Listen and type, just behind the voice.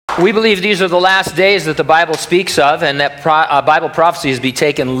We believe these are the last days that the Bible speaks of, and that Bible prophecies be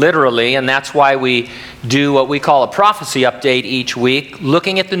taken literally, and that's why we do what we call a prophecy update each week,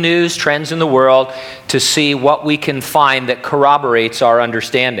 looking at the news, trends in the world, to see what we can find that corroborates our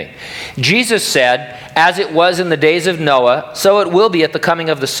understanding. Jesus said, "As it was in the days of Noah, so it will be at the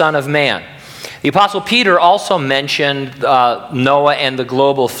coming of the Son of Man." The Apostle Peter also mentioned Noah and the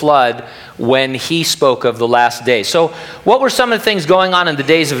global flood when he spoke of the last days. So what were some of the things going on in the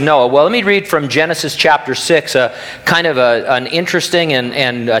days of Noah? Well, let me read from Genesis chapter 6, an interesting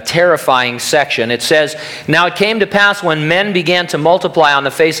and a terrifying section. It says, "Now it came to pass when men began to multiply on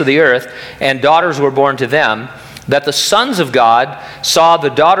the face of the earth, and daughters were born to them, that the sons of God saw the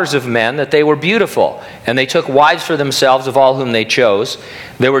daughters of men, that they were beautiful, and they took wives for themselves of all whom they chose.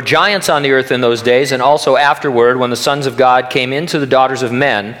 There were giants on the earth in those days, and also afterward, when the sons of God came into the daughters of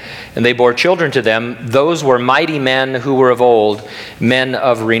men, and they bore children to them, those were mighty men who were of old, men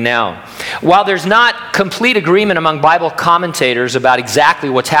of renown." While there's not complete agreement among Bible commentators about exactly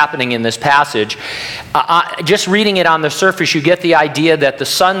what's happening in this passage, just reading it on the surface, you get the idea that the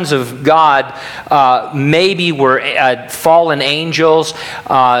sons of God maybe were fallen angels,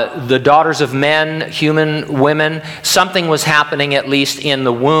 the daughters of men, human women. Something was happening at least in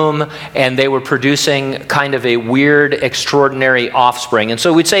the womb, and they were producing kind of a weird, extraordinary offspring. And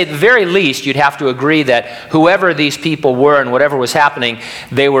so we'd say at the very least you'd have to agree that whoever these people were and whatever was happening,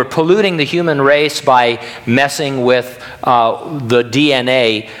 they were polluting the human race by messing with the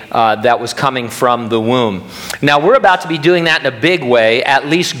DNA that was coming from the womb. Now we're about to be doing that in a big way, at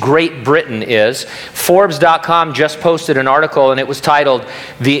least Great Britain is. Forbes.com just posted an article, and it was titled,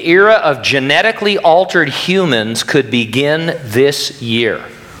 "The Era of Genetically Altered Humans Could Begin This Year."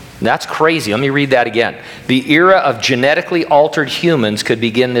 That's crazy. Let me read that again. "The era of genetically altered humans could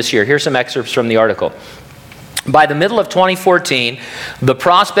begin this year." Here's some excerpts from the article. "By the middle of 2014, the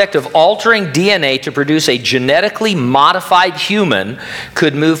prospect of altering DNA to produce a genetically modified human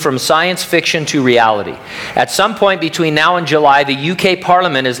could move from science fiction to reality. At some point between now and July, the UK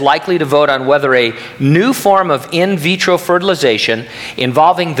Parliament is likely to vote on whether a new form of in vitro fertilization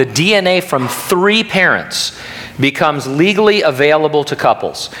involving the DNA from 3 parents becomes legally available to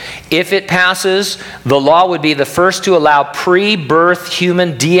couples. If it passes, the law would be the first to allow pre-birth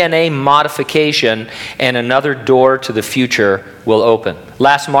human DNA modification, and another door to the future will open."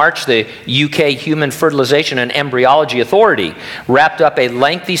 Last March, the UK Human Fertilization and Embryology Authority wrapped up a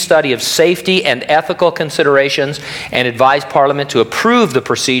lengthy study of safety and ethical considerations and advised Parliament to approve the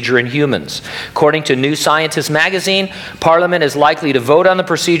procedure in humans. According to New Scientist magazine, Parliament is likely to vote on the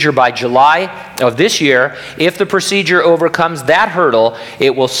procedure by July of this year. If the procedure overcomes that hurdle,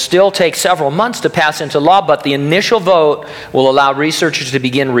 it will still take several months to pass into law, but the initial vote will allow researchers to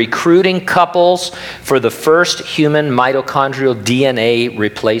begin recruiting couples for the first human mitochondrial DNA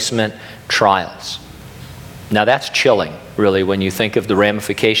replacement trials. Now that's chilling, really, when you think of the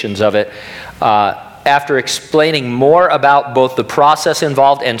ramifications of it. After explaining more about both the process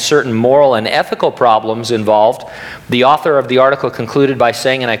involved and certain moral and ethical problems involved, the author of the article concluded by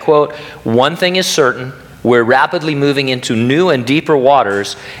saying, and I quote, "One thing is certain, we're rapidly moving into new and deeper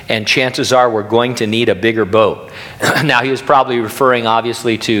waters, and chances are we're going to need a bigger boat." Now, he was probably referring,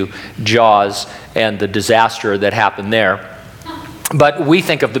 obviously, to Jaws and the disaster that happened there. But we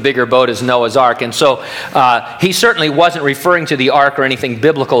think of the bigger boat as Noah's Ark, and so he certainly wasn't referring to the ark or anything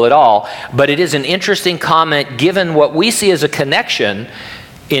biblical at all, but it is an interesting comment given what we see as a connection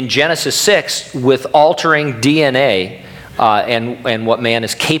in Genesis 6 with altering DNA and what man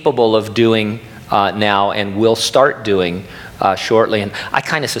is capable of doing now and will start doing shortly. And I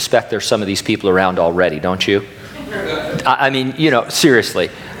kind of suspect there's some of these people around already, don't you? I mean, you know, seriously.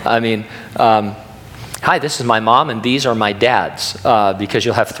 I mean, "Hi, this is my mom, and these are my dad's," because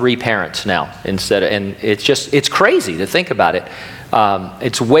you'll have 3 parents now instead of, and it's crazy to think about it.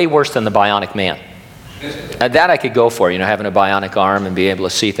 It's way worse than the bionic man. That I could go for, you know, having a bionic arm and being able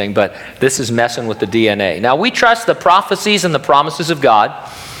to see things, but this is messing with the DNA. Now, we trust the prophecies and the promises of God.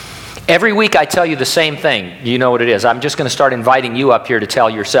 Every week I tell you the same thing. You know what it is. I'm just going to start inviting you up here to tell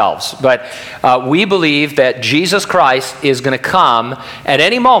yourselves. But we believe that Jesus Christ is going to come at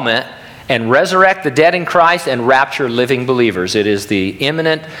any moment and resurrect the dead in Christ and rapture living believers. It is the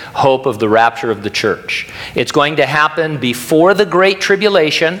imminent hope of the rapture of the church. It's going to happen before the Great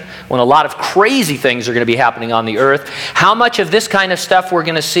Tribulation, when a lot of crazy things are going to be happening on the earth. How much of this kind of stuff we're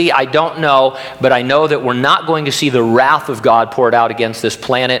going to see, I don't know, but I know that we're not going to see the wrath of God poured out against this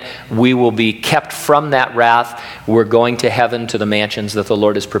planet. We will be kept from that wrath. We're going to heaven, to the mansions that the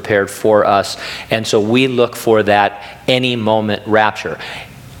Lord has prepared for us. And so we look for that any moment rapture.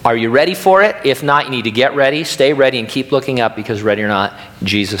 Are you ready for it? If not, you need to get ready, stay ready, and keep looking up, because ready or not,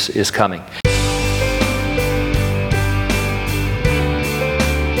 Jesus is coming.